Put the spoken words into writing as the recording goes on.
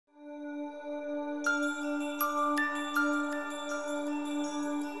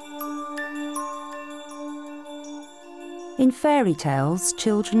In fairy tales,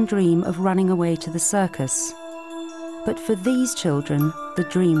 children dream of running away to the circus. But for these children, the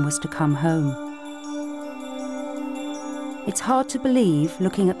dream was to come home. It's hard to believe,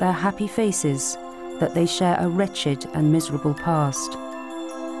 looking at their happy faces, that they share a wretched and miserable past.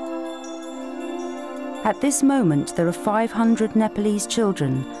 At this moment, there are 500 Nepalese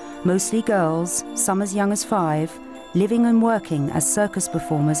children, mostly girls, some as young as 5, living and working as circus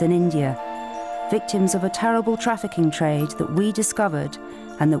performers in India, victims of a terrible trafficking trade that we discovered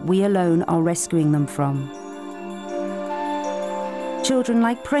and that we alone are rescuing them from. Children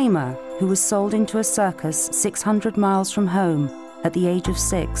like Prema, who was sold into a circus 600 miles from home at the age of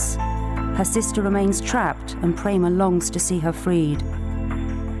 6. Her sister remains trapped and Prema longs to see her freed.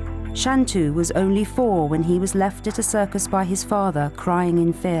 Shantu was only 4 when he was left at a circus by his father, crying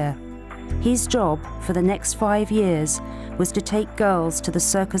in fear. His job for the next 5 years was to take girls to the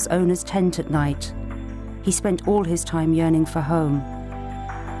circus owner's tent at night. He spent all his time yearning for home.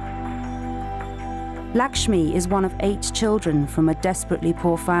 Lakshmi is one of 8 children from a desperately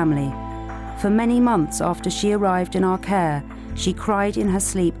poor family. For many months after she arrived in our care, she cried in her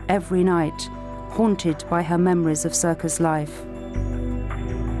sleep every night, haunted by her memories of circus life.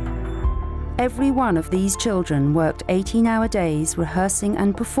 Every one of these children worked 18-hour days rehearsing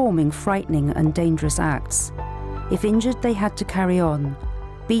and performing frightening and dangerous acts. If injured, they had to carry on.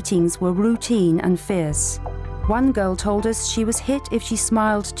 Beatings were routine and fierce. One girl told us she was hit if she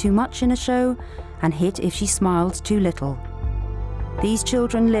smiled too much in a show and hit if she smiled too little. These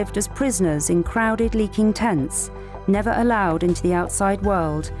children lived as prisoners in crowded, leaking tents, never allowed into the outside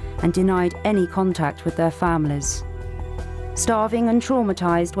world and denied any contact with their families. Starving and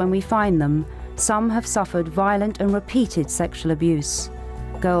traumatized when we find them, some have suffered violent and repeated sexual abuse.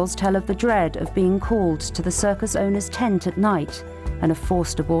 Girls tell of the dread of being called to the circus owner's tent at night and of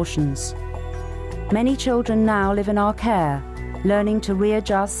forced abortions. Many children now live in our care, learning to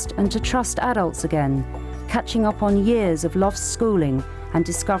readjust and to trust adults again, catching up on years of lost schooling and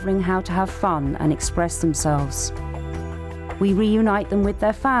discovering how to have fun and express themselves. We reunite them with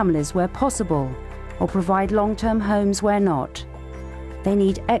their families where possible, or provide long-term homes where not. They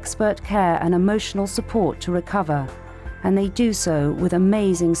need expert care and emotional support to recover, and they do so with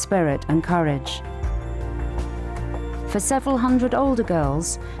amazing spirit and courage. For several hundred older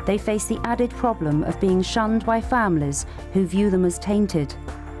girls, they face the added problem of being shunned by families who view them as tainted.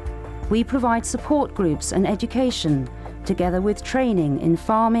 We provide support groups and education, together with training in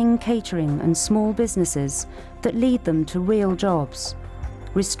farming, catering, and small businesses that lead them to real jobs,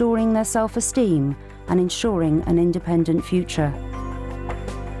 restoring their self-esteem and ensuring an independent future.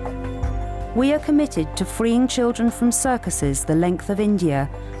 We are committed to freeing children from circuses the length of India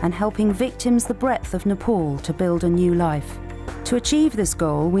and helping victims the breadth of Nepal to build a new life. To achieve this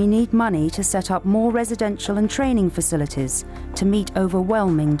goal, we need money to set up more residential and training facilities to meet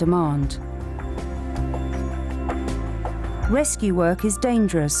overwhelming demand. Rescue work is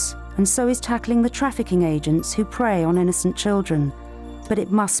dangerous, and so is tackling the trafficking agents who prey on innocent children. But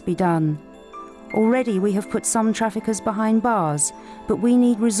it must be done. Already we have put some traffickers behind bars, but we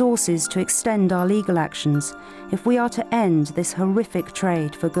need resources to extend our legal actions if we are to end this horrific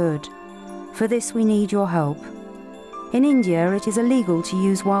trade for good. For this we need your help. In India, it is illegal to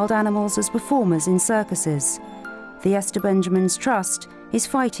use wild animals as performers in circuses. The Esther Benjamin's Trust is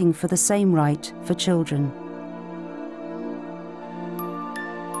fighting for the same right for children.